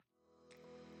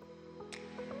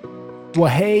Well,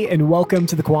 hey, and welcome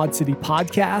to the Quad City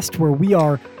Podcast, where we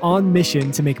are on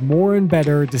mission to make more and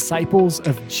better disciples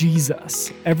of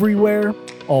Jesus everywhere,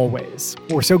 always.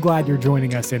 We're so glad you're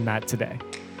joining us in that today.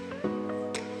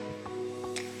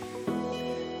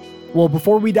 Well,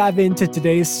 before we dive into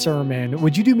today's sermon,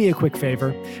 would you do me a quick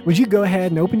favor? Would you go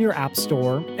ahead and open your app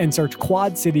store and search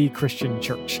Quad City Christian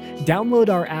Church? Download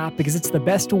our app because it's the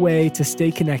best way to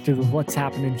stay connected with what's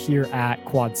happening here at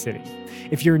Quad City.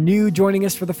 If you're new joining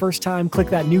us for the first time, click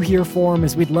that New Here form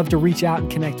as we'd love to reach out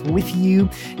and connect with you.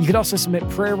 You could also submit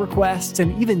prayer requests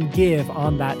and even give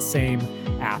on that same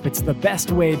app. It's the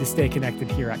best way to stay connected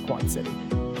here at Quad City.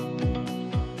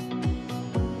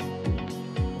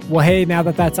 Well, hey, now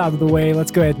that that's out of the way,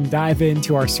 let's go ahead and dive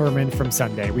into our sermon from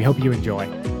Sunday. We hope you enjoy.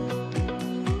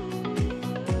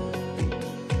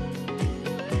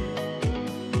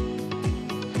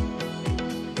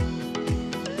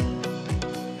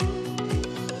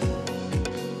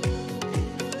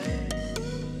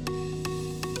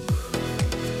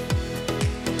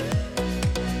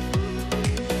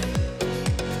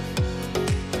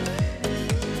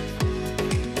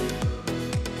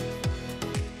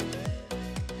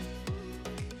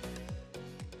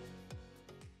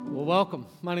 Welcome.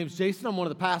 My name is Jason. I'm one of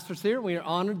the pastors here. We are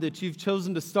honored that you've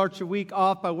chosen to start your week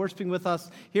off by worshiping with us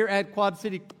here at Quad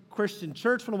City Christian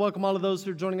Church. I want to welcome all of those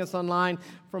who are joining us online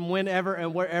from whenever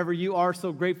and wherever you are.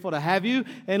 So grateful to have you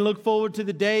and look forward to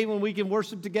the day when we can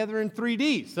worship together in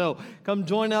 3D. So come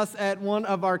join us at one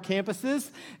of our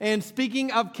campuses. And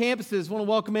speaking of campuses, I want to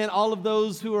welcome in all of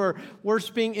those who are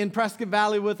worshiping in Prescott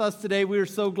Valley with us today. We are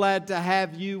so glad to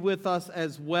have you with us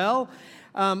as well.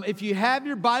 If you have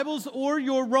your Bibles or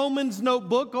your Romans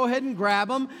notebook, go ahead and grab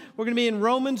them. We're going to be in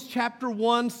Romans chapter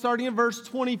 1, starting in verse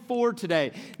 24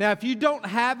 today. Now, if you don't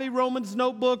have a Romans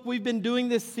notebook, we've been doing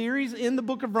this series in the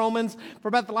book of Romans for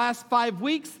about the last 5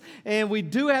 weeks, and we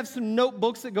do have some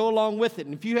notebooks that go along with it.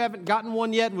 And if you haven't gotten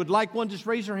one yet and would like one, just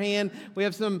raise your hand. We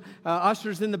have some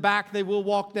ushers in the back. They will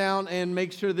walk down and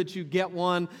make sure that you get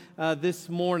one this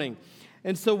morning.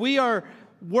 And so we are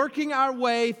working our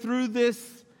way through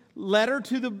this letter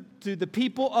to the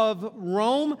people of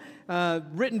Rome,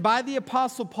 written by the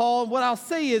Apostle Paul. And what I'll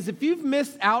say is, if you've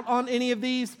missed out on any of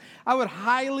these, I would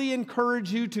highly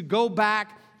encourage you to go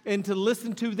back and to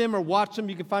listen to them or watch them.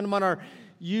 You can find them on our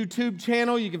YouTube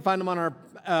channel. You can find them on our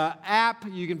app.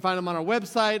 You can find them on our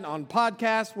website, on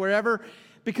podcasts, wherever.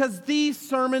 Because these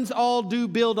sermons all do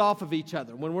build off of each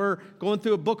other. When we're going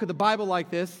through a book of the Bible like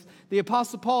this, the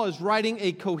Apostle Paul is writing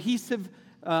a cohesive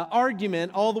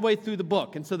argument all the way through the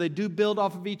book. And so they do build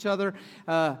off of each other.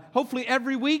 Hopefully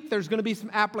every week there's going to be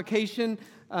some application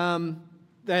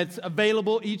that's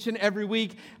available each and every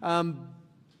week.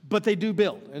 But they do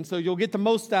build. And so you'll get the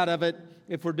most out of it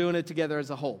if we're doing it together as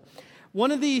a whole.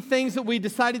 One of the things that we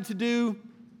decided to do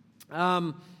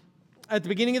at the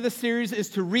beginning of the series is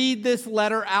to read this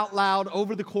letter out loud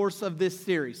over the course of this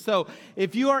series. So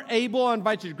if you are able, I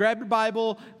invite you to grab your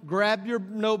Bible, grab your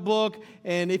notebook,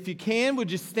 and if you can, would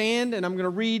you stand, and I'm going to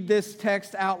read this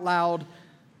text out loud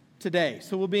today.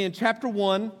 So we'll be in chapter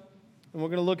 1, and we're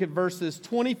going to look at verses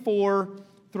 24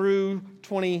 through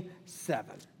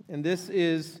 27. And this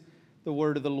is the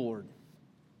word of the Lord.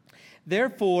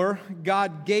 Therefore,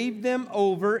 God gave them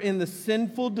over in the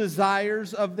sinful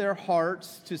desires of their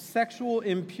hearts to sexual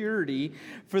impurity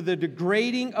for the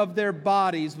degrading of their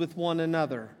bodies with one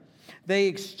another. They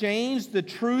exchanged the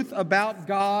truth about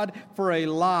God for a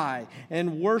lie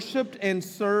and worshiped and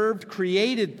served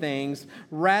created things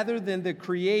rather than the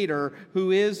Creator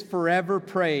who is forever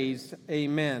praised.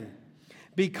 Amen.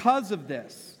 Because of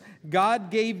this, God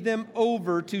gave them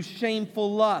over to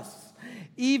shameful lusts.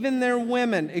 Even their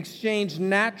women exchanged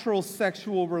natural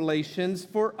sexual relations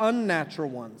for unnatural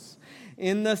ones.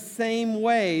 In the same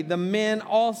way, the men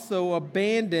also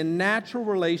abandoned natural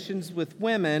relations with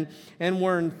women and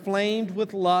were inflamed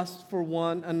with lust for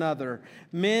one another.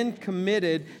 Men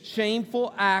committed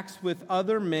shameful acts with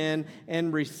other men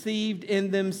and received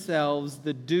in themselves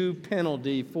the due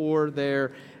penalty for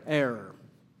their error.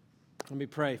 Let me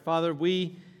pray. Father,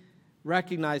 we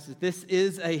recognize that this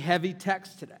is a heavy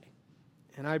text today.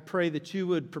 And I pray that you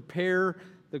would prepare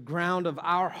the ground of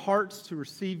our hearts to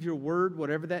receive your word,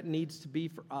 whatever that needs to be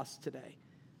for us today.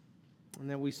 And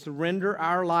that we surrender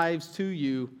our lives to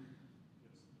you.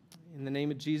 In the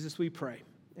name of Jesus we pray.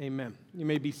 Amen. You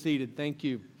may be seated. Thank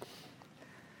you.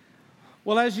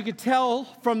 Well, as you could tell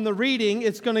from the reading,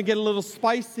 it's going to get a little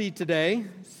spicy today.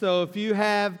 So if you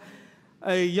have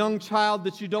a young child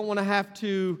that you don't want to have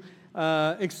to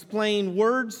explain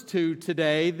words to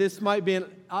today, this might be an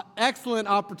excellent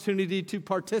opportunity to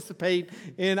participate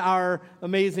in our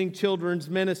amazing children's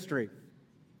ministry.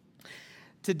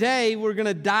 Today, we're going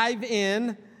to dive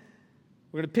in.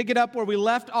 We're going to pick it up where we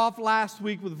left off last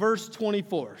week with verse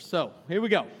 24. So, here we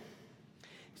go.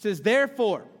 It says,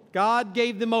 therefore, God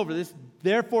gave them over. This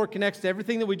therefore connects to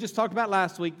everything that we just talked about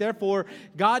last week. Therefore,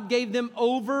 God gave them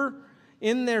over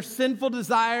in their sinful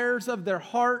desires of their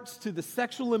hearts to the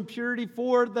sexual impurity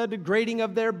for the degrading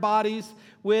of their bodies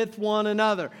with one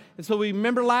another. And so we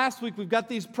remember last week, we've got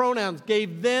these pronouns,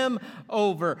 gave them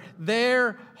over,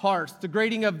 their hearts,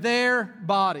 degrading of their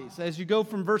bodies. As you go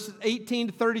from verses 18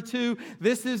 to 32,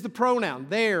 this is the pronoun,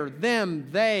 their, them,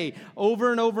 they, over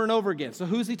and over and over again. So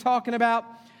who's he talking about?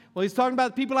 Well, he's talking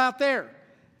about the people out there,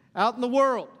 out in the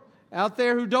world, out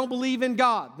there who don't believe in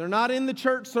God. They're not in the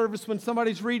church service when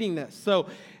somebody's reading this. So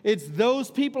it's those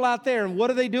people out there. And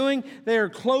what are they doing? They are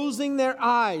closing their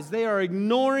eyes. They are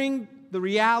ignoring the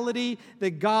reality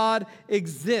that God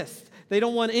exists. They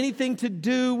don't want anything to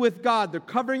do with God. They're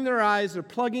covering their eyes, they're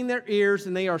plugging their ears,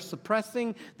 and they are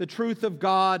suppressing the truth of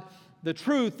God, the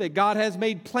truth that God has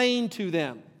made plain to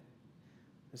them.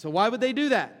 And so why would they do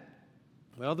that?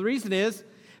 Well, the reason is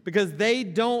because they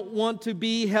don't want to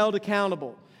be held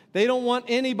accountable. They don't want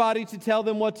anybody to tell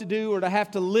them what to do or to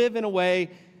have to live in a way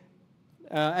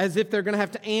as if they're going to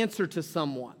have to answer to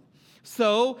someone.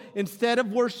 So instead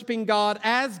of worshiping God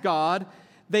as God,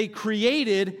 they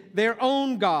created their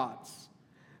own gods.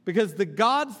 Because the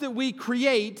gods that we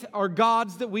create are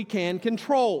gods that we can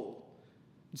control.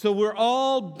 So we're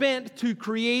all bent to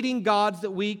creating gods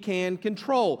that we can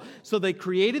control. So they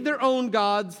created their own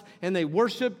gods and they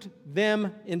worshiped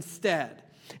them instead.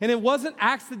 And it wasn't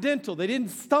accidental. They didn't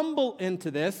stumble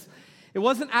into this. It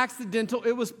wasn't accidental.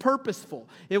 It was purposeful.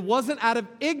 It wasn't out of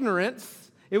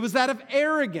ignorance. It was out of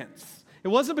arrogance. It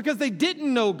wasn't because they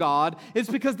didn't know God. It's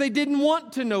because they didn't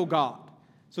want to know God.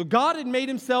 So God had made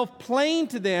himself plain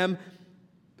to them,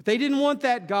 but they didn't want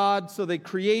that God, so they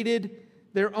created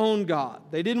their own God.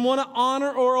 They didn't want to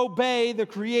honor or obey the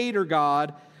Creator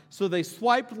God, so they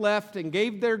swiped left and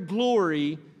gave their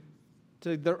glory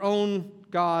to their own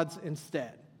gods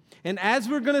instead. And as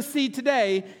we're going to see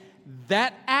today,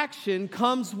 that action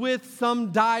comes with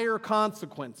some dire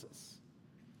consequences.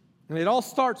 And it all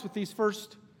starts with these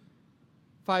first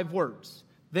 5 words.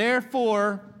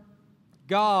 Therefore,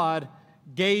 God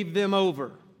gave them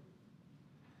over.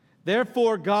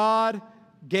 Therefore, God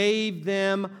gave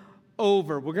them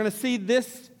over. We're going to see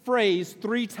this phrase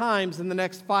 3 times in the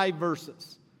next 5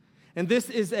 verses. And this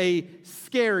is a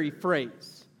scary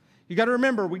phrase. You got to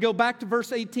remember, we go back to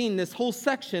verse 18. This whole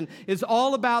section is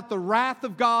all about the wrath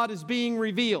of God is being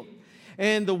revealed.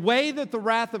 And the way that the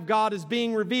wrath of God is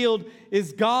being revealed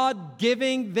is God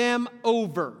giving them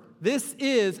over. This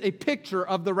is a picture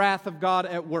of the wrath of God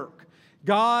at work.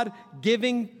 God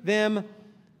giving them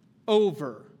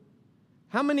over.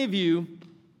 How many of you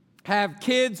have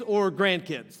kids or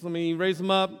grandkids? Let me raise them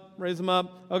up,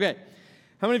 Okay.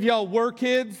 How many of y'all were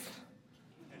kids?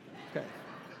 Okay.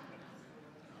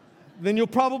 Then you'll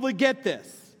probably get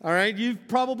this, all right? You've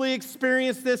probably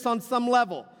experienced this on some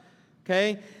level,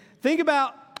 okay? Think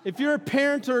about if you're a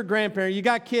parent or a grandparent, you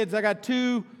got kids. I got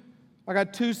two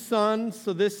sons,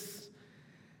 so this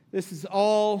is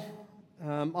all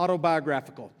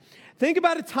autobiographical. Think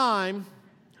about a time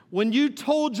when you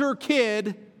told your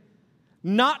kid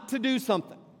not to do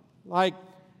something, like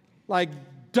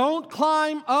don't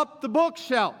climb up the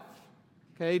bookshelf,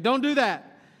 okay? Don't do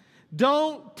that.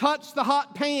 Don't touch the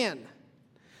hot pan.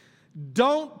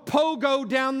 Don't pogo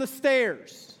down the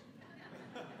stairs.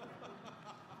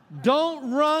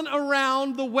 Don't run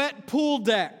around the wet pool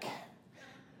deck.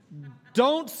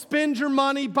 Don't spend your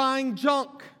money buying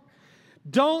junk.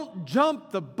 Don't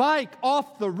jump the bike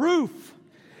off the roof.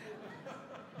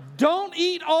 Don't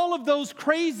eat all of those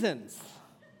craisins.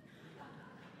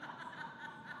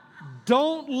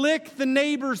 Don't lick the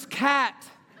neighbor's cat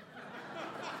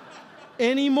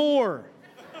anymore.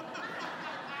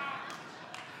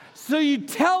 So you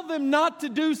tell them not to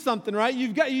do something, right?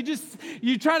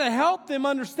 You try to help them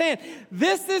understand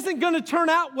this isn't going to turn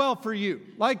out well for you.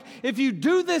 Like if you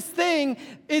do this thing,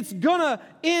 it's going to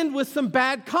end with some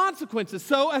bad consequences.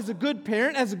 So as a good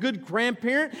parent, as a good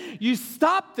grandparent, you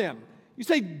stop them. You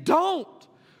say, don't,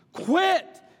 quit,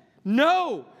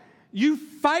 no. You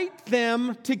fight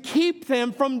them to keep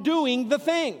them from doing the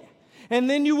thing. And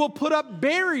then you will put up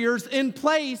barriers in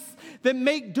place that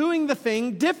make doing the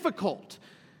thing difficult.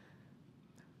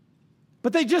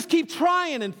 But they just keep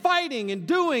trying and fighting and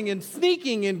doing and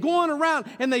sneaking and going around.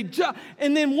 And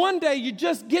then one day you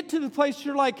just get to the place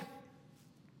you're like,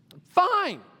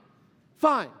 fine.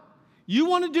 You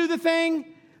want to do the thing?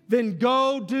 Then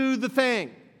go do the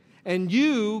thing. And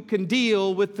you can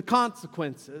deal with the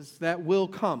consequences that will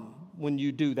come when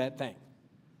you do that thing.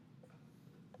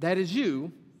 that is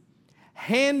you,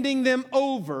 handing them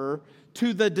over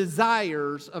to the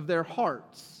desires of their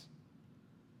hearts.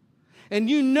 And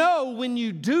you know when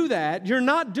you do that, you're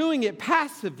not doing it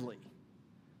passively.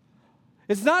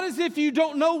 It's not as if you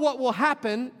don't know what will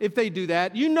happen if they do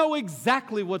that. You know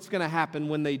exactly what's going to happen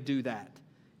when they do that.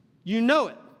 You know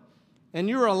it, and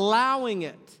you're allowing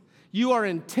it. You are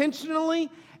intentionally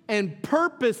and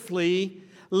purposely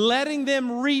letting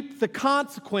them reap the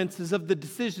consequences of the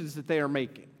decisions that they are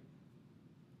making.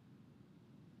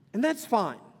 And that's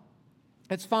fine.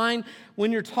 It's fine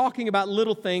when you're talking about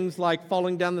little things like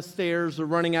falling down the stairs or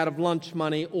running out of lunch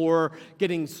money or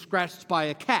getting scratched by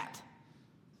a cat,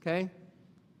 okay?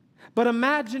 But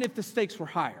imagine if the stakes were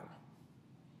higher.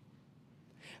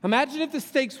 Imagine if the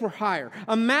stakes were higher.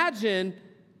 Imagine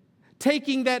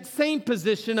taking that same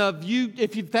position of you,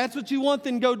 if that's what you want,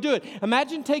 then go do it.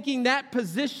 Imagine taking that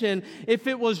position if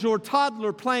it was your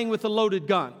toddler playing with a loaded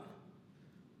gun.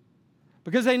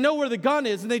 Because they know where the gun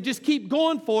is, and they just keep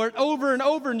going for it over and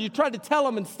over, and you try to tell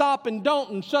them and stop and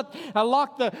don't and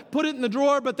put it in the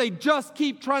drawer, but they just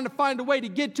keep trying to find a way to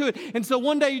get to it. And so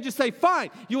one day you just say,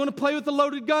 fine, you want to play with a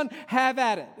loaded gun? Have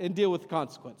at it and deal with the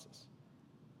consequences.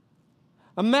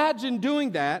 Imagine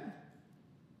doing that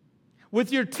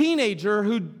with your teenager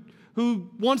who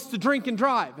wants to drink and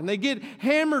drive, and they get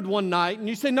hammered one night, and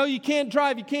you say, no, you can't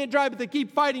drive, but they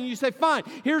keep fighting. You say, fine,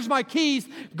 here's my keys,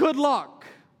 good luck.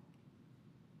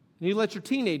 And you let your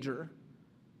teenager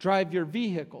drive your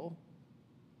vehicle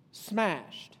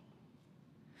smashed.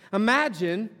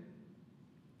 Imagine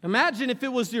if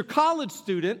it was your college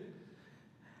student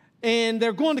and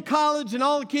they're going to college and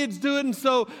all the kids do it, and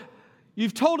so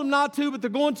you've told them not to, but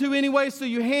they're going to anyway, so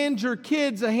you hand your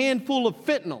kids a handful of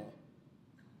fentanyl.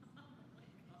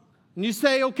 And you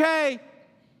say, okay,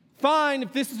 fine,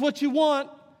 if this is what you want,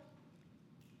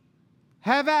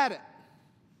 have at it.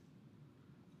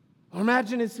 Or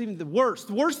imagine it's even worse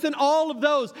than all of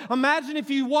those. Imagine if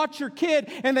you watch your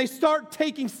kid and they start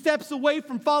taking steps away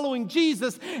from following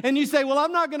Jesus and you say, well,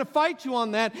 I'm not going to fight you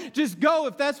on that. Just go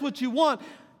if that's what you want.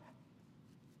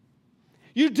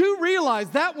 You do realize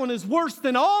that one is worse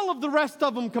than all of the rest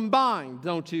of them combined,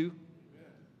 don't you?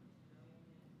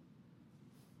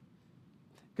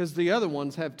 Because the other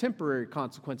ones have temporary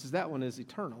consequences. That one is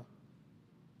eternal.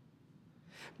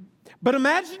 But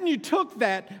imagine you took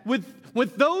that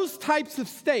with those types of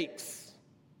stakes,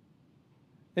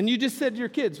 and you just said to your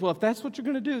kids, well, if that's what you're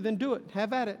going to do, then do it.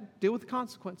 Have at it. Deal with the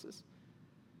consequences.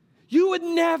 You would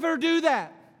never do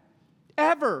that.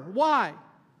 Ever. Why?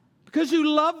 Because you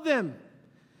love them.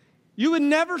 You would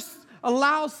never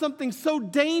allow something so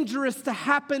dangerous to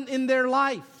happen in their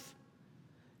life.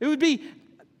 It would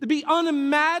be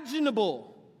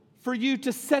unimaginable for you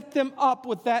to set them up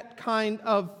with that kind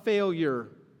of failure.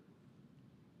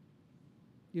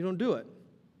 You don't do it.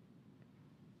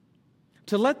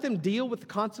 To let them deal with the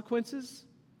consequences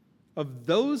of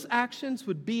those actions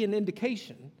would be an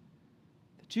indication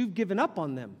that you've given up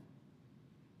on them.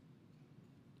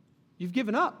 You've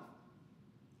given up.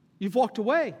 You've walked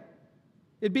away.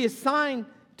 It'd be a sign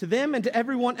to them and to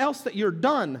everyone else that you're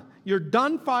done. You're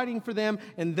done fighting for them,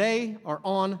 and they are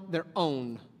on their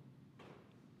own.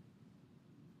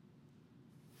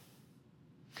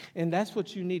 And that's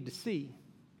what you need to see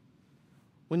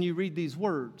when you read these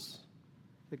words,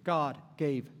 that God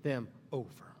gave them over.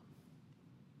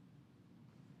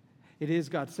 It is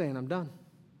God saying, I'm done.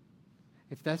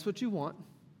 If that's what you want,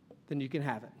 then you can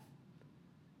have it.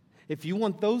 If you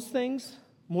want those things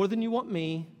more than you want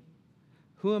me,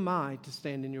 who am I to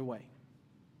stand in your way?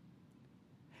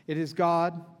 It is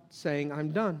God saying,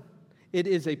 I'm done. It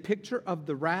is a picture of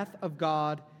the wrath of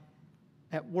God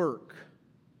at work.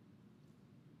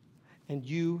 And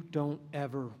you don't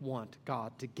ever want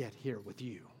God to get here with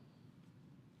you,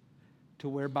 to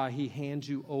whereby He hands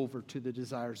you over to the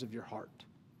desires of your heart.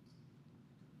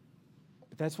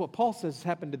 But that's what Paul says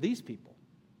happened to these people.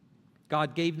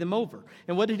 God gave them over.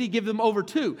 And what did He give them over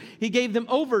to? He gave them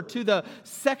over to the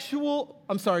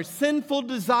sinful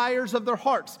desires of their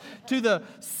hearts, to the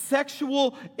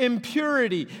sexual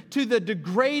impurity, to the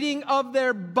degrading of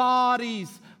their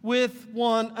bodies with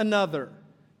one another.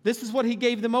 This is what He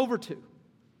gave them over to.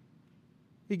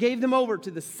 He gave them over to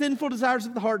the sinful desires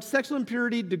of the heart, sexual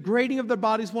impurity, degrading of their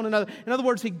bodies one another. In other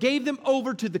words, He gave them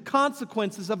over to the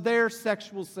consequences of their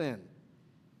sexual sin.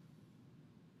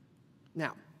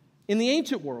 Now, in the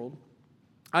ancient world,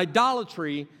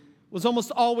 idolatry was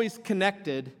almost always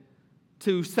connected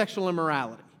to sexual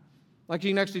immorality. Like you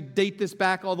can actually date this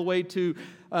back all the way to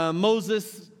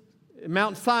Moses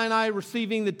Mount Sinai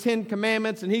receiving the 10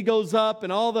 commandments, and he goes up,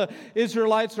 and all the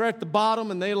Israelites are at the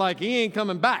bottom, and they're like, he ain't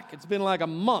coming back. It's been like a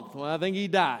month. Well, I think he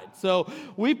died. So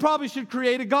we probably should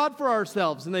create a God for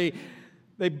ourselves. And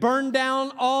they burn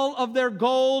down all of their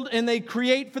gold, and they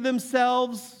create for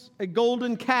themselves a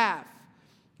golden calf.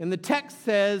 And the text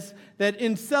says that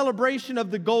in celebration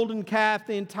of the golden calf,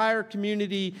 the entire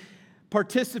community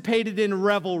participated in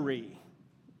revelry.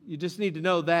 You just need to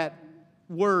know that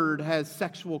word has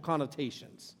sexual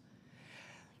connotations.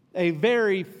 A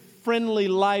very friendly,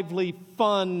 lively,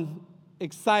 fun,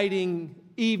 exciting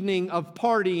evening of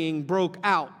partying broke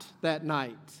out that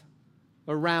night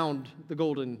around the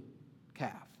golden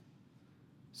calf.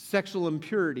 Sexual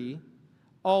impurity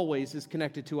always is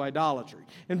connected to idolatry.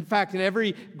 In fact, in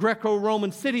every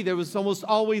Greco-Roman city, there was almost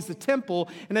always a temple,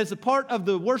 and as a part of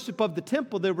the worship of the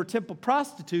temple, there were temple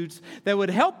prostitutes that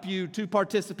would help you to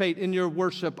participate in your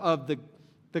worship of the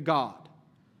God.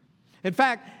 In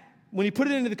fact, when you put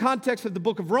it into the context of the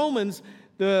book of Romans,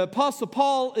 the Apostle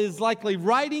Paul is likely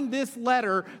writing this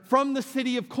letter from the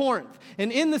city of Corinth.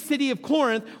 And in the city of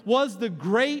Corinth was the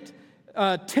great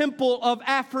temple of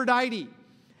Aphrodite.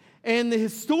 And the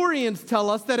historians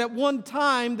tell us that at one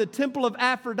time, the temple of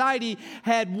Aphrodite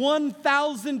had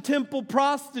 1,000 temple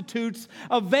prostitutes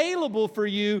available for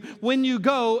you when you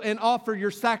go and offer your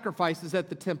sacrifices at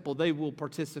the temple. They will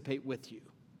participate with you.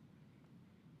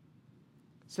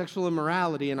 Sexual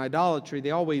immorality and idolatry,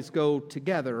 they always go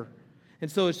together.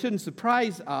 And so it shouldn't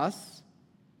surprise us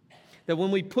that when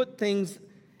we put things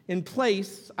in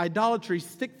place, idolatry,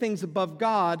 stick things above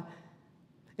God,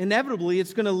 inevitably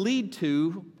it's going to lead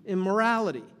to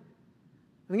immorality.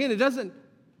 And again, it doesn't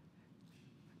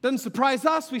surprise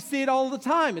us. We see it all the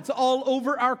time. It's all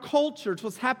over our culture. It's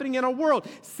what's happening in our world.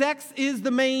 Sex is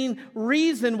the main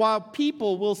reason why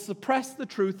people will suppress the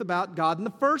truth about God in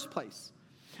the first place.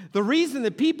 The reason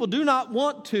that people do not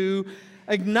want to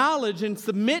acknowledge and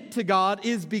submit to God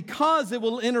is because it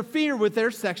will interfere with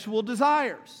their sexual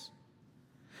desires.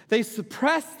 They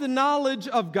suppress the knowledge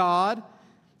of God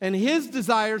and His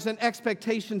desires and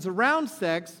expectations around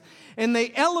sex, and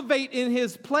they elevate in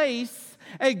His place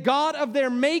a God of their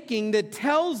making that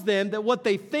tells them that what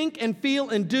they think and feel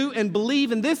and do and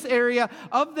believe in this area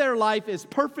of their life is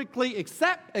perfectly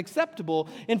acceptable.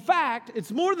 In fact,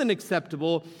 it's more than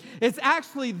acceptable. It's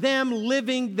actually them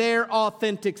living their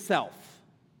authentic self.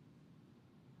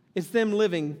 It's them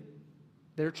living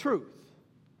their truth.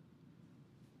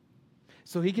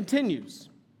 So he continues.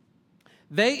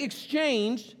 They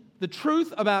exchanged the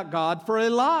truth about God for a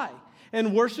lie,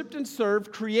 and worshiped and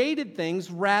served created things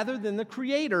rather than the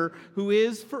Creator, who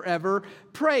is forever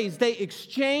praised. They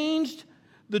exchanged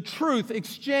the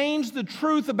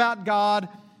truth about God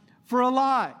for a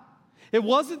lie. It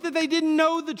wasn't that they didn't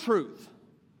know the truth.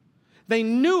 They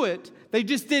knew it, they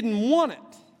just didn't want it.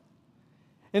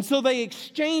 And so they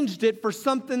exchanged it for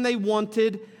something they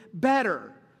wanted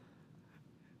better.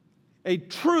 A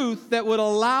truth that would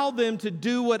allow them to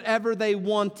do whatever they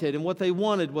wanted, and what they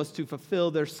wanted was to fulfill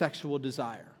their sexual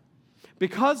desire.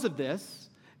 Because of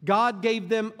this, God gave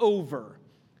them over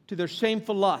to their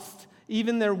shameful lust.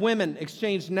 Even their women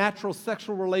exchanged natural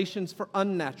sexual relations for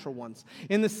unnatural ones.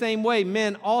 In the same way,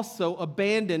 men also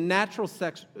abandoned natural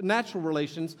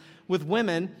relations with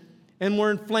women and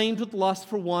were inflamed with lust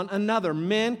for one another.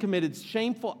 Men committed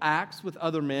shameful acts with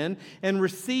other men and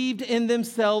received in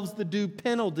themselves the due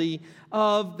penalty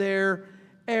of their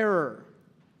error.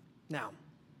 Now,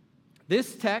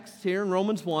 this text here in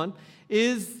Romans 1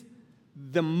 is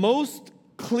the most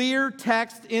clear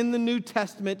text in the New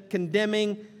Testament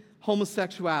condemning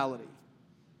homosexuality.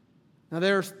 Now,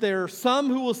 there are some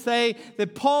who will say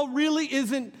that Paul really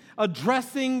isn't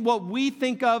addressing what we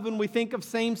think of when we think of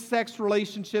same-sex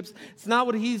relationships. It's not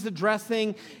what he's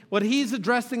addressing. What he's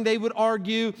addressing, they would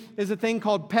argue, is a thing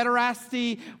called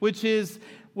pederasty, which is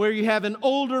where you have an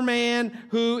older man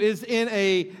who is in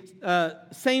a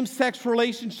same-sex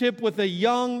relationship with a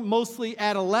young, mostly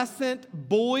adolescent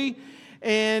boy.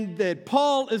 And that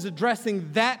Paul is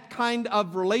addressing that kind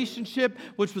of relationship,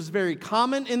 which was very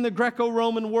common in the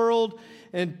Greco-Roman world.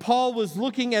 And Paul was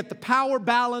looking at the power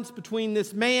balance between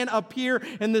this man up here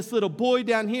and this little boy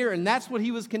down here. And that's what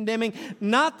he was condemning.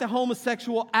 Not the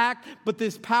homosexual act, but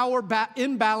this power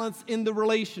imbalance in the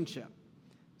relationship.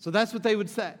 So that's what they would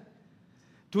say.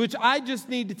 To which I just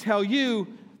need to tell you,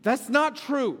 that's not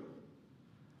true.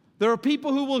 There are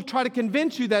people who will try to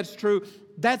convince you that's true.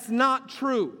 That's not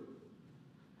true.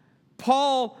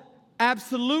 Paul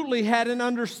absolutely had an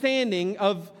understanding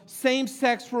of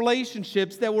same-sex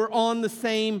relationships that were on the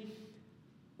same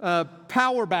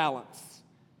power balance.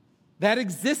 That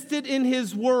existed in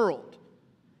his world.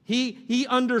 He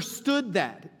understood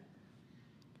that.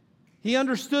 He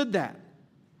understood that.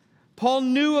 Paul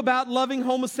knew about loving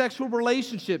homosexual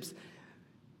relationships.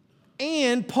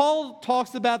 And Paul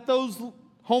talks about those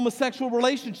homosexual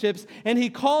relationships, and he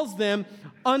calls them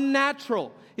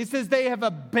unnatural. He says they have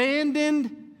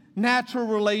abandoned natural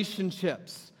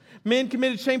relationships. Men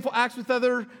committed shameful acts with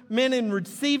other men and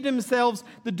received themselves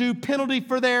the due penalty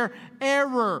for their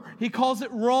error. He calls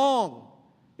it wrong.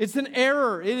 It's an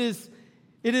error. It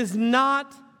is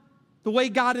not the way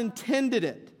God intended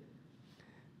it.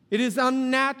 It is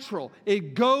unnatural.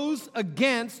 It goes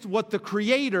against what the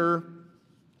Creator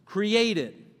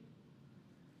created.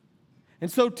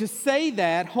 And so to say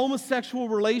that homosexual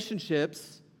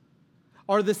relationships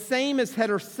are the same as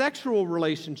heterosexual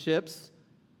relationships,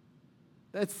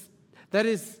 that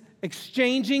is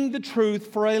exchanging the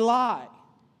truth for a lie.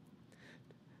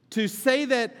 To say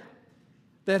that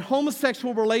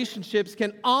homosexual relationships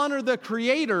can honor the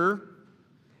Creator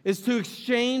is to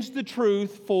exchange the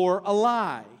truth for a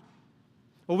lie.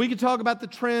 Well, we could talk about the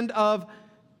trend of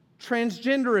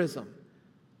transgenderism,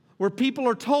 where people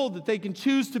are told that they can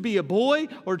choose to be a boy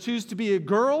or choose to be a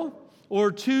girl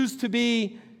or choose to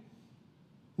be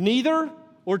neither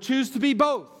or choose to be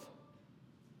both.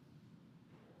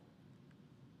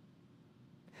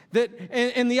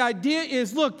 And the idea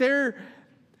is, look,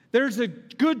 there's a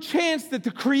good chance that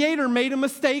the Creator made a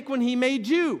mistake when He made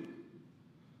you.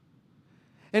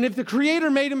 And if the Creator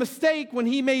made a mistake when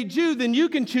He made you, then you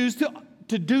can choose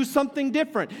to do something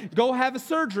different. Go have a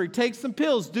surgery, take some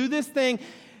pills, do this thing.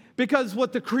 Because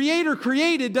what the Creator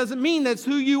created doesn't mean that's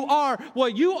who you are.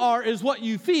 What you are is what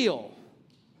you feel.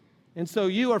 And so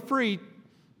you are free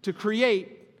to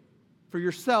create for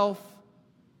yourself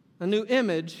a new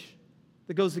image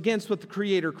that goes against what the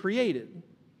Creator created.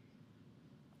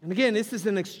 And again, this is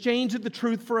an exchange of the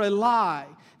truth for a lie.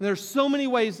 And there are so many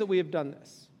ways that we have done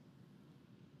this.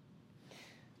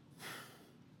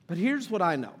 But here's what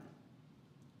I know.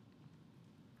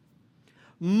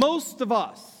 Most of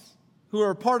us who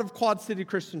are a part of Quad City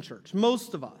Christian Church,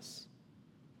 most of us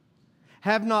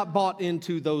have not bought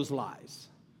into those lies.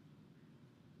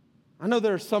 I know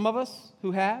there are some of us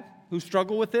who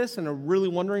struggle with this and are really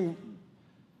wondering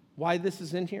why this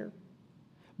is in here.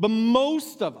 But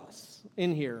most of us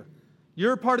in here,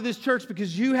 you're a part of this church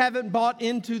because you haven't bought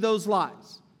into those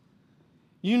lies.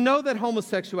 You know that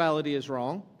homosexuality is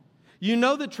wrong. You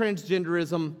know that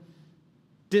transgenderism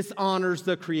dishonors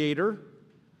the Creator.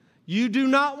 You do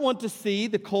not want to see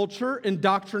the culture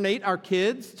indoctrinate our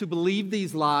kids to believe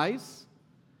these lies.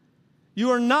 You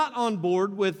are not on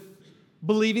board with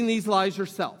believing these lies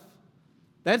yourself.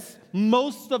 That's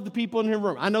most of the people in the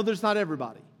room. I know there's not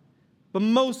everybody, but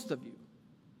most of you.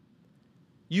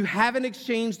 You haven't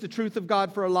exchanged the truth of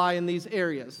God for a lie in these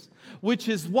areas, which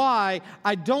is why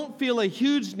I don't feel a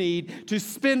huge need to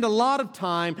spend a lot of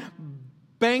time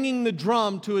banging the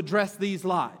drum to address these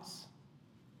lies,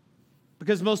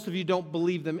 because most of you don't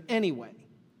believe them anyway.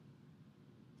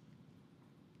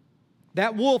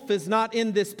 That wolf is not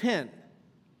in this pen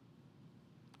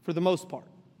for the most part.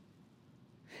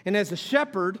 And as a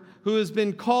shepherd who has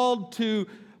been called to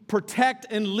protect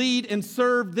and lead and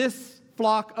serve this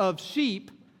flock of sheep,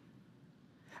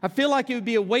 I feel like it would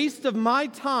be a waste of my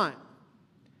time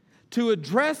to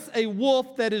address a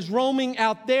wolf that is roaming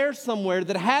out there somewhere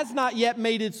that has not yet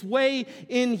made its way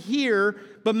in here,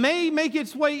 but may make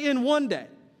its way in one day.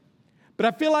 But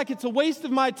I feel like it's a waste of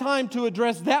my time to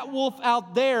address that wolf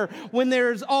out there when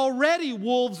there's already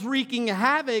wolves wreaking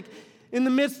havoc in the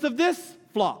midst of this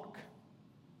flock.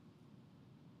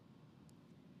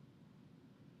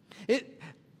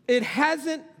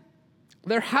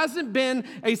 There hasn't been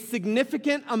a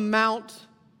significant amount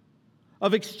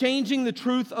of exchanging the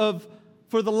truth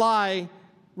for the lie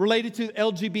related to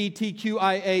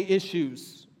LGBTQIA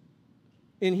issues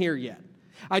in here yet.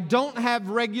 I don't have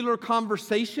regular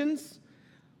conversations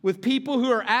with people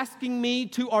who are asking me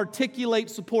to articulate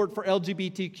support for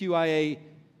LGBTQIA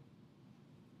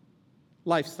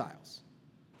lifestyles.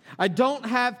 I don't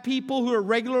have people who are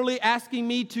regularly asking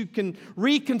me to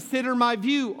reconsider my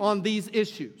view on these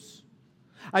issues.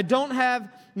 I don't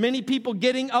have many people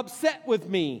getting upset with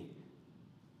me.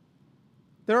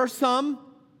 There are some,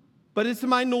 but it's a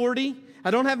minority.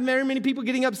 I don't have very many people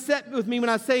getting upset with me when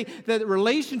I say that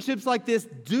relationships like this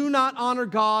do not honor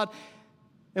God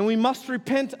and we must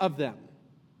repent of them.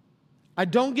 I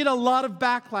don't get a lot of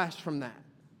backlash from that.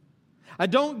 I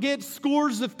don't get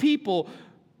scores of people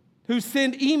who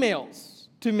send emails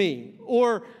to me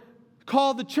or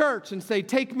call the church and say,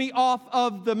 take me off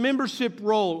of the membership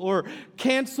roll, or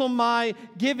cancel my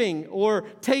giving, or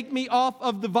take me off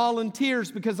of the volunteers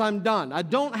because I'm done. I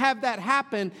don't have that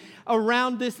happen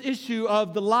around this issue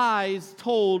of the lies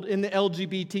told in the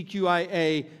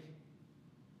LGBTQIA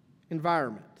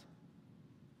environment.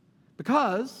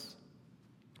 Because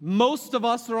most of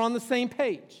us are on the same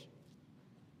page.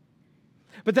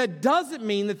 But that doesn't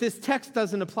mean that this text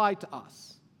doesn't apply to us.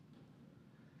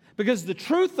 Because the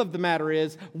truth of the matter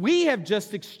is, we have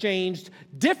just exchanged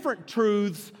different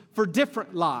truths for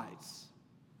different lies.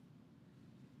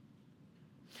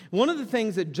 One of the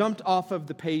things that jumped off of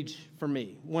the page for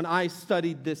me when I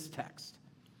studied this text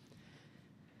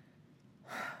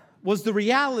was the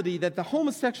reality that the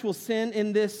homosexual sin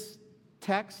in this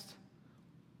text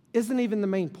isn't even the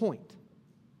main point.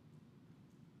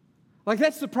 Like,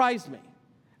 that surprised me.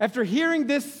 After hearing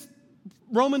this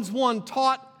Romans 1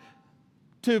 taught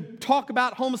to talk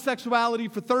about homosexuality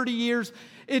for 30 years,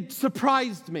 it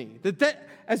surprised me that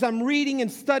as I'm reading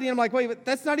and studying, I'm like, wait, but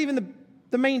that's not even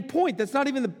the main point. That's not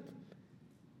even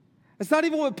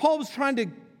what Paul was trying to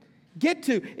get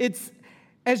to. It's,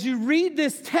 as you read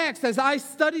this text, as I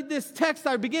studied this text,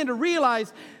 I began to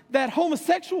realize that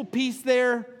homosexual piece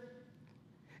there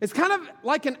is kind of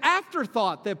like an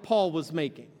afterthought that Paul was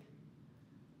making.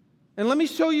 And let me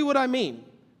show you what I mean.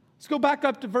 Let's go back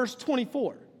up to verse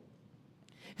 24.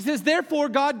 He says, therefore,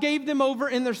 God gave them over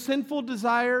in their sinful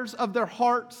desires of their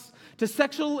hearts to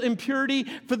sexual impurity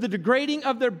for the degrading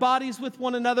of their bodies with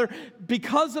one another.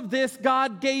 Because of this,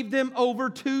 God gave them over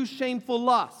to shameful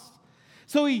lust.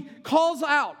 So he calls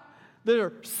out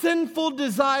their sinful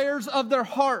desires of their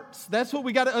hearts. That's what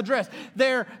we got to address.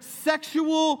 Their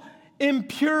sexual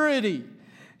impurity.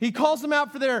 He calls them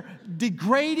out for their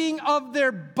degrading of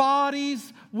their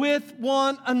bodies with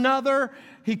one another.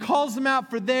 He calls them out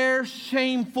for their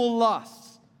shameful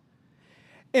lusts.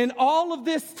 In all of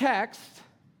this text,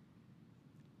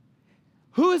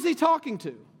 who is he talking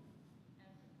to?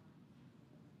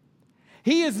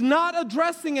 He is not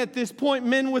addressing at this point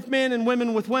men with men and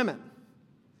women with women.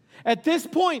 At this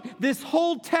point, this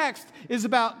whole text is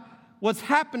about what's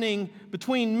happening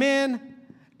between men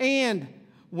and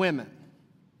women.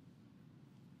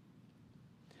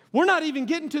 We're not even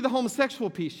getting to the homosexual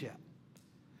piece yet.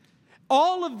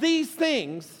 All of these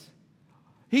things,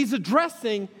 he's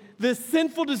addressing the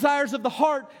sinful desires of the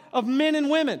heart of men and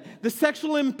women, the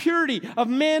sexual impurity of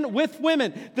men with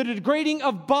women, the degrading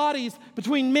of bodies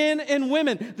between men and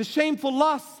women, the shameful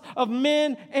lusts of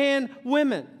men and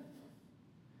women.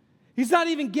 He's not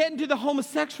even getting to the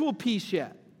homosexual piece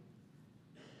yet.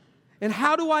 And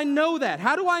how do I know that?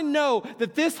 How do I know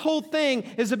that this whole thing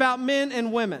is about men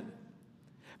and women?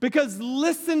 Because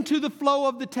listen to the flow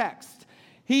of the text.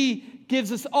 He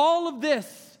gives us all of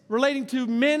this relating to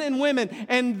men and women.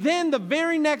 And then the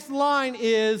very next line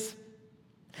is,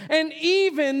 and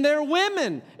even their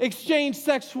women exchange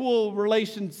sexual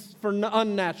relations for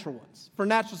unnatural ones, for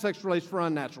natural sexual relations for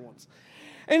unnatural ones.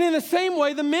 And in the same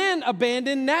way, the men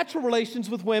abandoned natural relations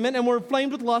with women and were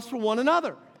inflamed with lust for one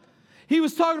another. He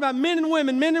was talking about men and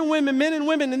women, men and women, men and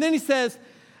women. And then he says,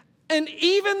 and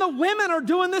even the women are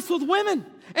doing this with women.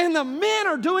 And the men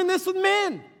are doing this with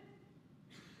men.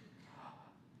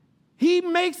 He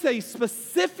makes a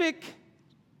specific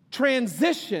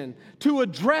transition to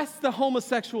address the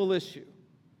homosexual issue.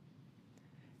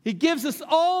 He gives us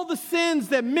all the sins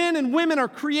that men and women are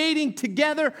creating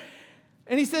together.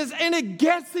 And he says, and it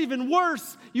gets even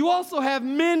worse. You also have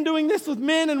men doing this with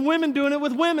men and women doing it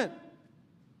with women.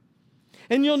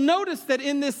 And you'll notice that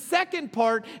in this second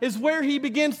part is where he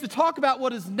begins to talk about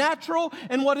what is natural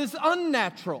and what is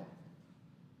unnatural.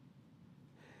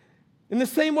 In the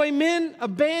same way, men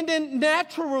abandon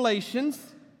natural relations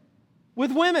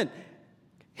with women.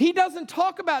 He doesn't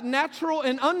talk about natural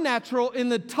and unnatural in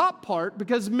the top part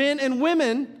because men and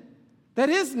women, that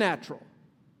is natural.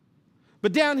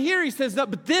 But down here he says, no,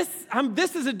 but this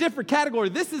is a different category.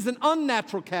 This is an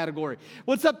unnatural category.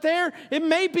 What's up there, it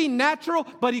may be natural,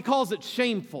 but he calls it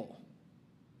shameful.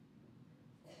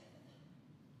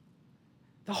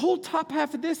 The whole top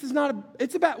half of this is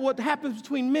it's about what happens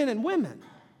between men and women.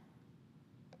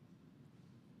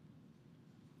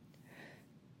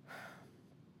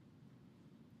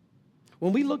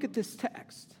 When we look at this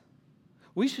text,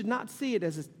 we should not see it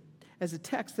as a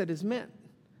text that is meant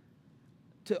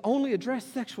to only address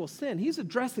sexual sin. He's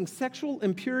addressing sexual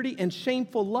impurity and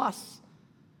shameful lusts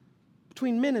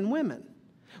between men and women,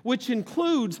 which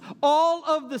includes all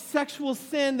of the sexual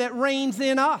sin that reigns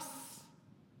in us.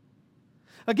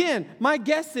 Again, my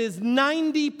guess is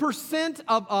 90%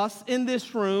 of us in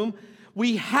this room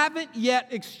We haven't yet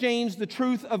exchanged the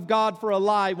truth of God for a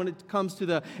lie when it comes to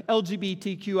the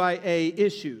LGBTQIA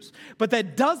issues. But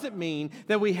that doesn't mean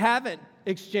that we haven't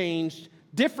exchanged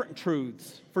different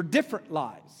truths for different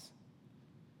lies.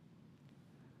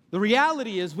 The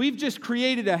reality is we've just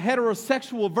created a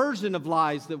heterosexual version of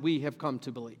lies that we have come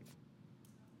to believe.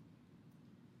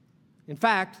 In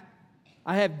fact,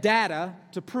 I have data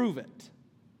to prove it.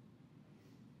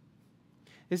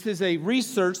 This is a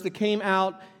research that came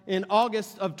out in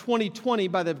August of 2020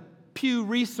 by the Pew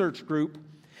Research Group.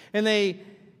 And they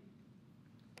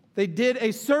did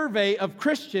a survey of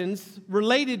Christians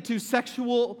related to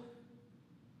sexual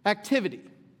activity.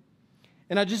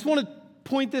 And I just want to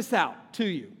point this out to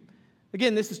you.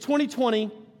 Again, this is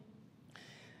 2020.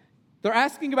 They're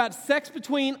asking about sex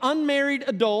between unmarried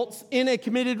adults in a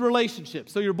committed relationship.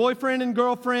 So your boyfriend and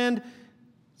girlfriend,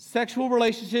 sexual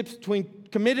relationships between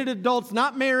committed adults,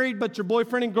 not married, but your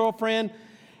boyfriend and girlfriend.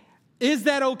 Is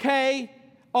that okay?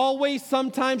 Always,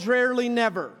 sometimes, rarely,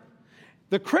 never.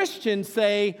 The Christians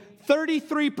say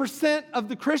 33% of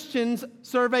the Christians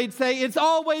surveyed say it's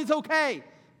always okay.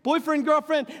 Boyfriend,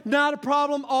 girlfriend, not a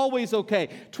problem, always okay.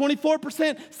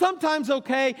 24%, sometimes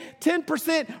okay.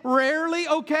 10%, rarely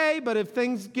okay, but if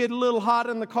things get a little hot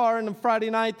in the car on a Friday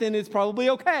night, then it's probably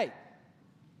okay.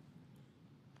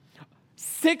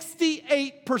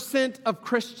 68% of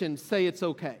Christians say it's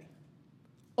okay.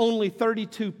 Only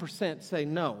 32% say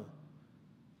no.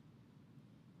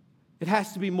 It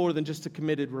has to be more than just a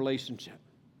committed relationship.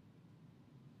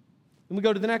 Then we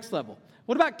go to the next level.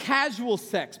 What about casual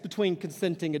sex between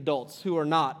consenting adults who are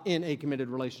not in a committed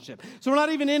relationship? So we're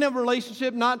not even in a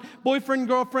relationship, not boyfriend,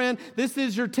 girlfriend. This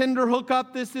is your Tinder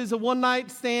hookup. This is a one-night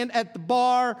stand at the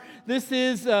bar. This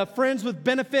is friends with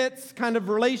benefits kind of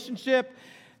relationship.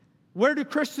 Where do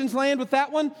Christians land with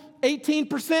that one?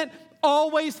 18%.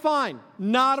 Always fine.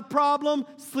 Not a problem.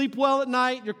 Sleep well at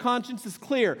night. Your conscience is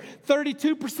clear.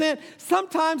 32%.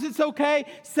 Sometimes it's okay.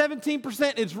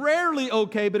 17%. It's rarely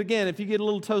okay. But again, if you get a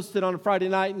little toasted on a Friday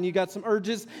night and you got some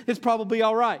urges, it's probably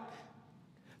all right.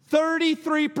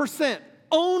 33%.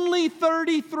 Only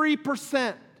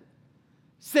 33%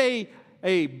 say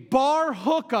a bar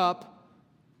hookup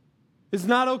is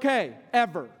not okay,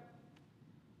 ever.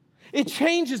 It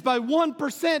changes by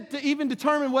 1% to even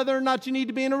determine whether or not you need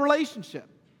to be in a relationship.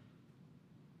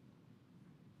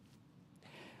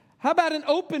 How about an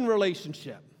open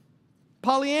relationship?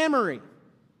 Polyamory.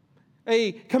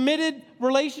 A committed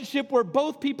relationship where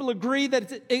both people agree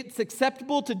that it's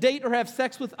acceptable to date or have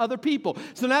sex with other people.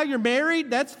 So now you're married,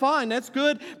 that's fine, that's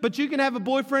good, but you can have a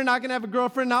boyfriend, I can have a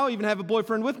girlfriend, I'll even have a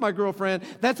boyfriend with my girlfriend.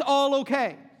 That's all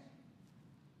okay.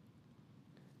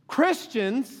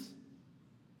 Christians,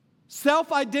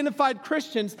 self-identified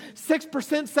Christians,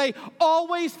 6% say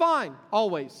always fine,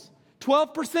 always.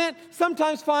 12%,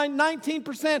 sometimes fine.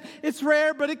 19%, it's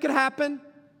rare, but it could happen.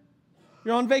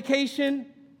 You're on vacation,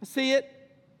 I see it.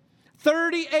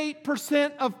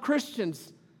 38% of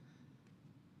Christians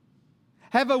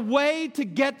have a way to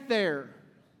get there.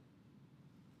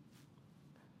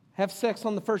 Have sex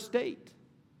on the first date.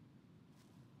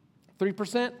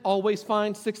 3%, always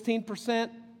fine. 16%,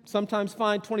 sometimes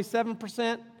fine.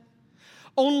 27%.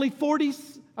 Only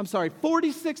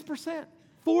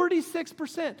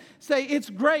 46% say it's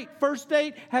great. First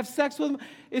date, have sex with them.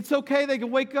 It's okay. They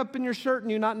can wake up in your shirt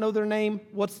and you not know their name.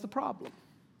 What's the problem?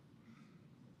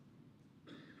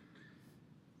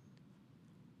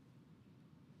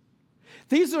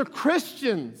 These are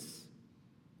Christians.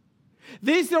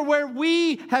 These are where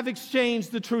we have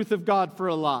exchanged the truth of God for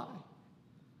a lie.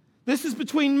 This is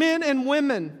between men and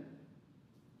women.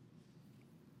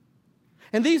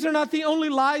 And these are not the only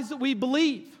lies that we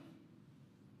believe.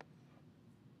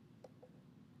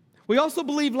 We also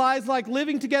believe lies like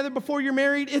living together before you're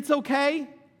married, it's okay.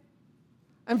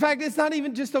 In fact, it's not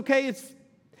even just okay,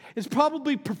 it's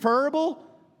probably preferable.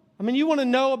 I mean, you want to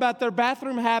know about their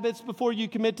bathroom habits before you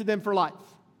commit to them for life.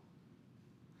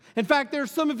 In fact, there are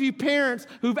some of you parents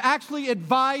who've actually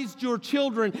advised your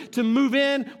children to move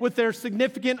in with their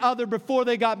significant other before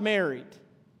they got married.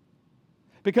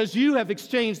 Because you have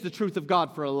exchanged the truth of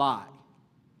God for a lie.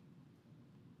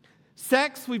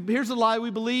 Sex, here's a lie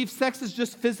we believe. Sex is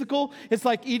just physical. It's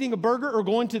like eating a burger or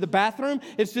going to the bathroom.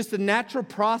 It's just a natural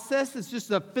process. It's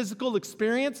just a physical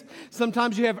experience.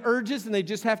 Sometimes you have urges and they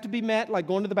just have to be met, like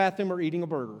going to the bathroom or eating a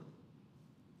burger.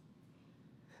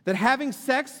 That having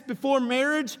sex before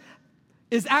marriage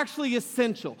is actually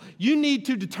essential. You need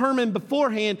to determine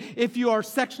beforehand if you are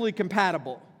sexually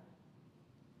compatible.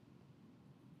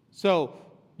 So,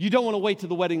 you don't want to wait to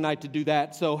the wedding night to do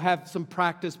that, so have some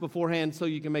practice beforehand so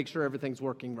you can make sure everything's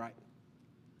working right.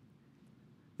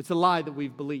 It's a lie that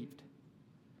we've believed.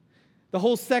 The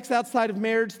whole sex outside of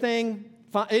marriage thing,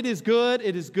 it is good.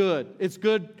 It is good. It's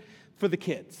good for the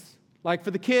kids. Like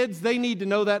for the kids, they need to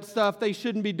know that stuff. They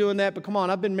shouldn't be doing that. But come on,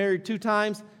 I've been married 2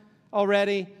 times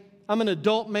already. I'm an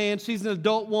adult man. She's an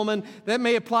adult woman. That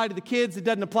may apply to the kids. It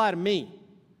doesn't apply to me.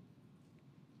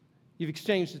 You've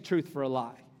exchanged the truth for a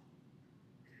lie.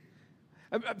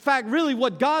 In fact, really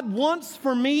what God wants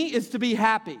for me is to be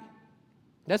happy.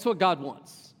 That's what God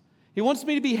wants. He wants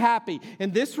me to be happy.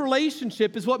 And this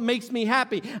relationship is what makes me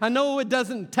happy. I know it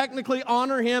doesn't technically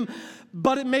honor Him,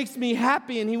 but it makes me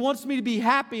happy. And He wants me to be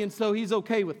happy, and so He's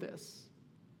okay with this.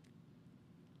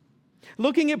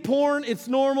 Looking at porn, it's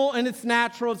normal and it's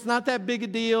natural. It's not that big a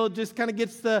deal. It just kind of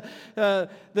gets the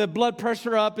blood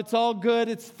pressure up. It's all good.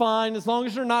 It's fine. As long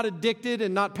as you're not addicted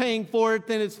and not paying for it,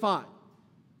 then it's fine.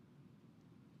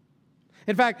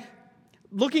 In fact,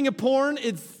 looking at porn,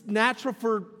 it's natural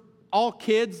for all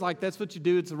kids. Like, that's what you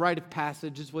do. It's a rite of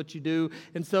passage. It's what you do.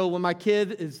 And so when my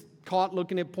kid is caught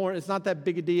looking at porn, it's not that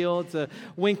big a deal. It's a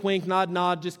wink, wink, nod,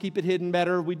 nod. Just keep it hidden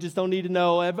better. We just don't need to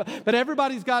know. But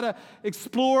everybody's got to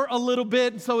explore a little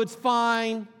bit, and so it's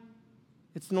fine.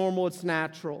 It's normal. It's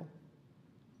natural.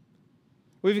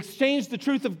 We've exchanged the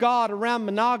truth of God around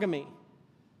monogamy,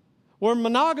 where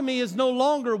monogamy is no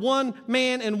longer one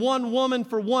man and one woman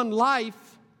for one life.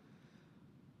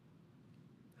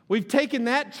 We've taken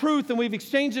that truth and we've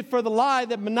exchanged it for the lie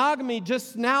that monogamy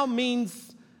just now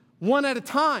means one at a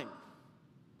time.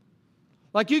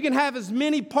 Like you can have as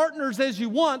many partners as you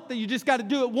want, that you just got to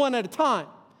do it one at a time.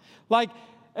 Like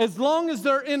as long as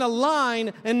they're in a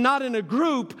line and not in a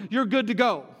group, you're good to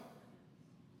go.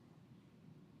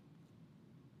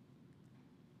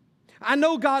 I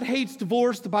know God hates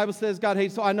divorce. The Bible says God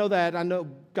hates, so I know that. I know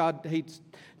God hates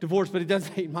divorce, but He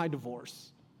doesn't hate my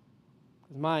divorce.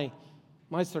 My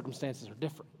circumstances are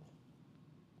different.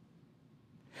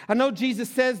 I know Jesus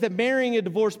says that marrying a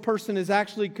divorced person is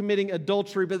actually committing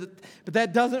adultery, but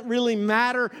that doesn't really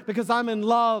matter because I'm in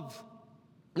love.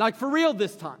 Like for real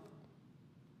this time.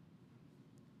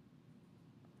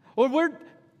 Or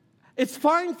it's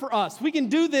fine for us. We can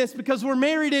do this because we're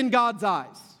married in God's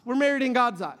eyes. We're married in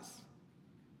God's eyes.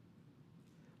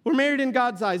 We're married in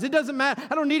God's eyes. It doesn't matter.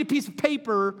 I don't need a piece of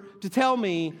paper to tell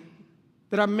me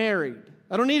that I'm married.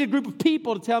 I don't need a group of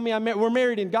people to tell me I'm married. We're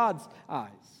married in God's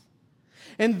eyes.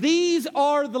 And these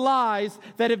are the lies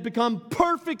that have become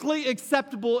perfectly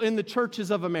acceptable in the churches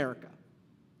of America.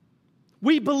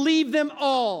 We believe them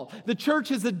all. The church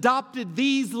has adopted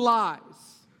these lies.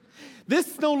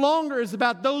 This no longer is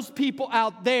about those people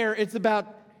out there. It's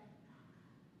about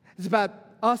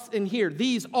us in here.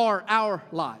 These are our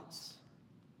lies.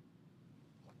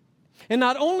 And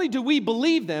not only do we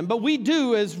believe them, but we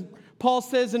do, as Paul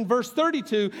says in verse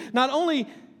 32, not only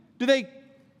do we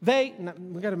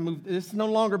got to move. This is no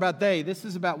longer about they. This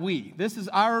is about we. This is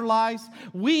our lives.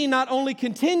 We not only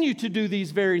continue to do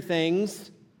these very things,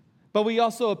 but we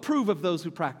also approve of those who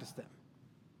practice them.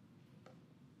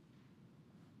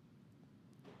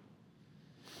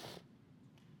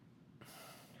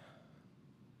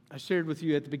 I shared with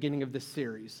you at the beginning of this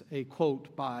series a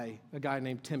quote by a guy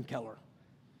named Tim Keller.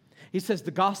 He says,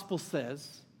 "The gospel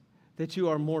says that you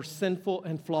are more sinful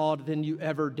and flawed than you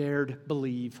ever dared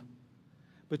believe,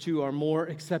 but you are more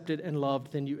accepted and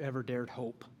loved than you ever dared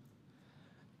hope."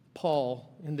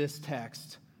 Paul, in this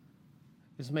text,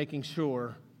 is making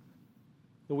sure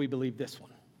that we believe this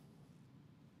one,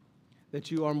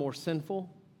 that you are more sinful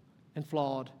and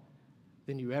flawed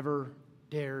than you ever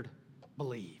dared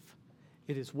believe.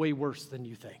 It is way worse than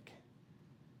you think.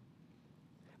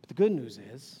 But the good news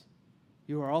is,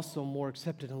 you are also more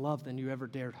accepted and loved than you ever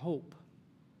dared hope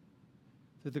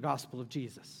through the gospel of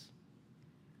Jesus.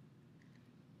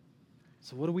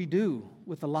 So what do we do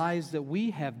with the lies that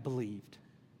we have believed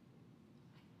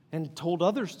and told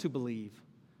others to believe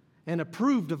and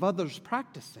approved of others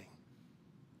practicing?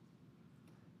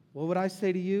 What would I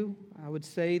say to you? I would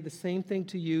say the same thing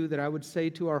to you that I would say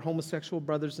to our homosexual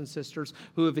brothers and sisters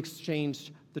who have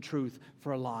exchanged the truth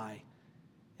for a lie,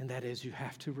 and that is you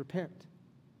have to repent.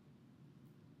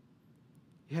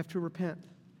 You have to repent.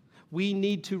 We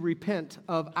need to repent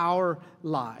of our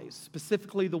lies,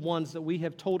 specifically the ones that we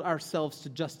have told ourselves to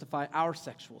justify our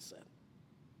sexual sin.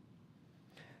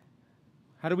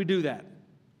 How do we do that?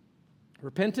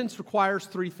 Repentance requires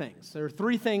 3 things. There are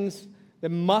 3 things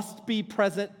that must be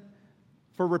present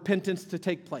for repentance to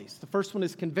take place. The first one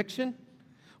is conviction,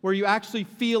 where you actually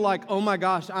feel like, oh my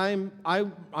gosh, I'm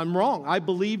wrong. I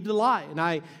believed a lie, and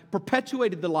I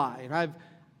perpetuated the lie, and I've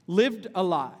lived a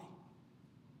lie.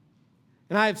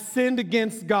 And I have sinned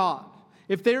against God.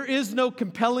 If there is no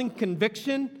compelling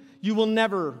conviction, you will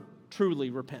never truly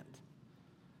repent.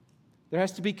 There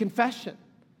has to be confession.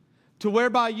 to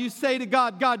whereby you say to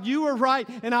God, God, you were right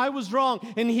and I was wrong.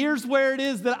 And here's where it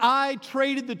is that I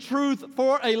traded the truth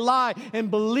for a lie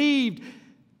and believed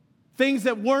things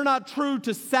that were not true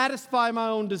to satisfy my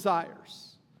own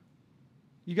desires.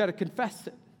 You got to confess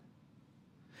it.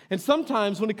 And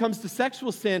sometimes when it comes to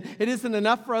sexual sin, it isn't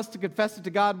enough for us to confess it to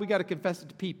God. We got to confess it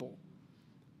to people.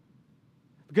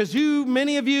 Because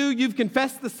many of you've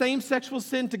confessed the same sexual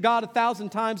sin to God 1,000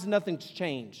 times and nothing's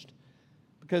changed.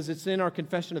 Because it's in our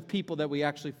confession of people that we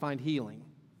actually find healing.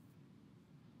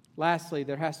 Lastly,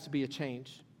 there has to be a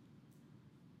change.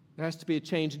 There has to be a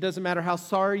change. It doesn't matter how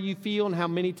sorry you feel and how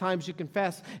many times you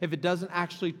confess. If it doesn't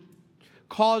actually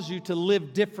cause you to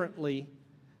live differently,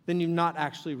 then you've not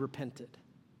actually repented.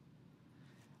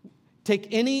 Take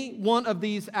any one of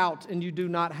these out and you do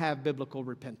not have biblical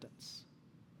repentance.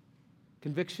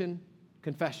 Conviction,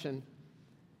 confession,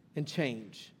 and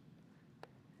change.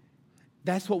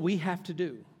 That's what we have to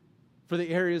do for the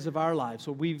areas of our lives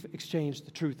where we've exchanged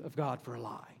the truth of God for a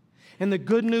lie. And the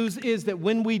good news is that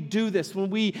when we do this,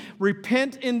 when we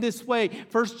repent in this way,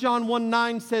 1 John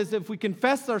 1:9 says, if we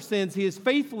confess our sins, He is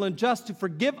faithful and just to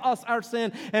forgive us our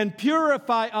sin and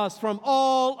purify us from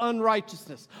all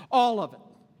unrighteousness. All of it.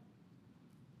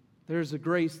 There's a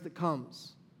grace that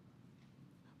comes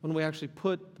when we actually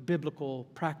put the biblical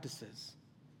practices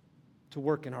to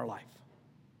work in our life.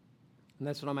 And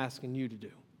that's what I'm asking you to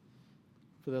do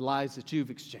for the lies that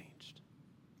you've exchanged.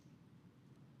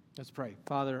 Let's pray.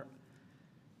 Father,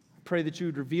 I pray that you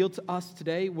would reveal to us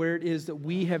today where it is that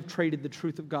we have traded the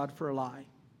truth of God for a lie.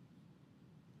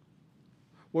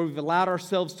 Where we've allowed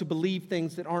ourselves to believe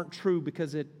things that aren't true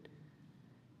because it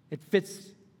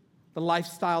fits the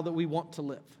lifestyle that we want to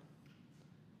live.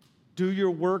 Do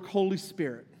your work, Holy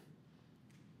Spirit,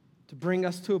 to bring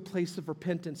us to a place of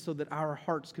repentance so that our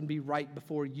hearts can be right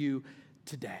before you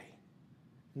today.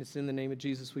 And it's in the name of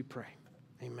Jesus we pray.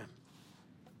 Amen.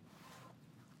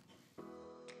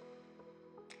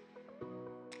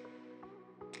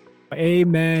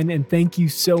 Amen. And thank you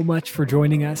so much for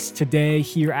joining us today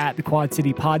here at the Quad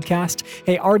City Podcast.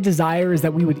 Hey, our desire is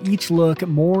that we would each look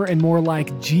more and more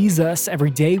like Jesus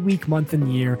every day, week, month,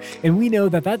 and year. And we know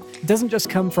that doesn't just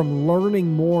come from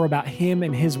learning more about Him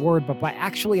and His Word, but by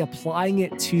actually applying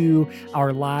it to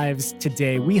our lives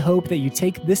today. We hope that you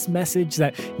take this message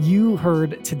that you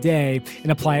heard today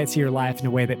and apply it to your life in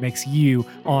a way that makes you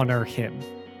honor Him.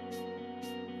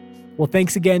 Well,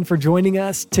 thanks again for joining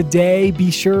us today.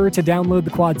 Be sure to download the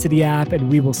Quad City app,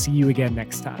 and we will see you again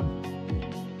next time.